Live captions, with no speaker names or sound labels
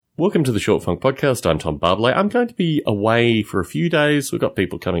Welcome to the Short Funk Podcast. I'm Tom Barbalet. I'm going to be away for a few days. We've got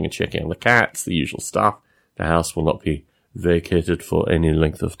people coming and checking on the cats, the usual stuff. The house will not be vacated for any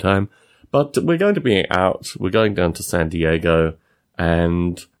length of time. But we're going to be out. We're going down to San Diego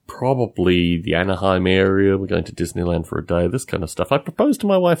and probably the Anaheim area. We're going to Disneyland for a day, this kind of stuff. I proposed to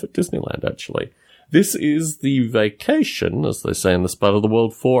my wife at Disneyland, actually. This is the vacation, as they say in this part of the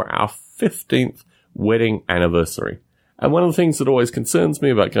world, for our 15th wedding anniversary. And one of the things that always concerns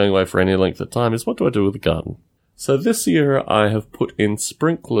me about going away for any length of time is what do I do with the garden? So this year I have put in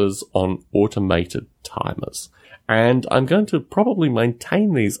sprinklers on automated timers. And I'm going to probably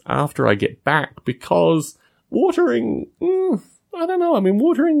maintain these after I get back because watering, I don't know. I mean,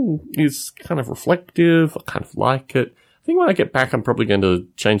 watering is kind of reflective. I kind of like it. I think when I get back, I'm probably going to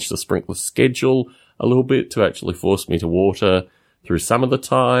change the sprinkler schedule a little bit to actually force me to water through some of the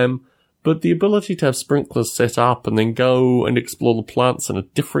time. But the ability to have sprinklers set up and then go and explore the plants in a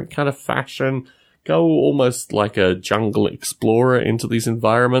different kind of fashion, go almost like a jungle explorer into these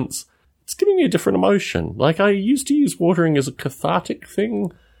environments, it's giving me a different emotion. Like, I used to use watering as a cathartic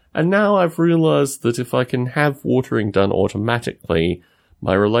thing, and now I've realized that if I can have watering done automatically,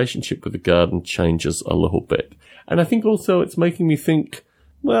 my relationship with the garden changes a little bit. And I think also it's making me think,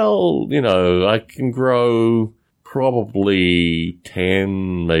 well, you know, I can grow probably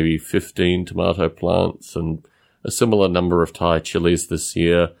 10, maybe 15 tomato plants and a similar number of Thai chilies this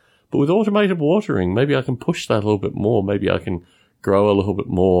year. But with automated watering, maybe I can push that a little bit more. Maybe I can grow a little bit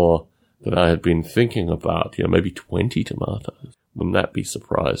more than I had been thinking about. You know, maybe 20 tomatoes. Wouldn't that be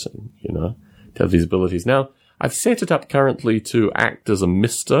surprising, you know, to have these abilities? Now, I've set it up currently to act as a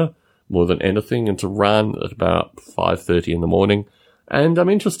mister more than anything and to run at about 5:30 in the morning. And I'm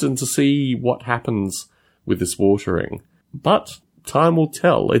interested to see what happens with this watering. But time will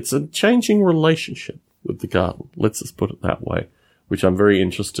tell. It's a changing relationship with the garden. Let's just put it that way, which I'm very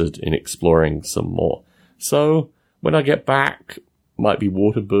interested in exploring some more. So when I get back, might be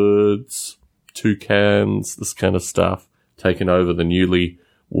water birds, toucans, this kind of stuff, taking over the newly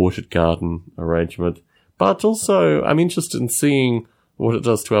watered garden arrangement. But also, I'm interested in seeing what it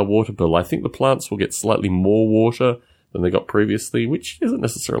does to our water bill. I think the plants will get slightly more water than they got previously, which isn't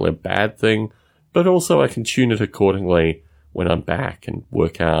necessarily a bad thing. But also I can tune it accordingly when I'm back and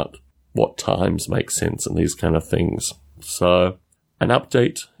work out what times make sense and these kind of things. So, an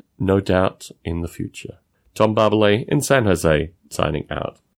update, no doubt, in the future. Tom Barbalet in San Jose, signing out.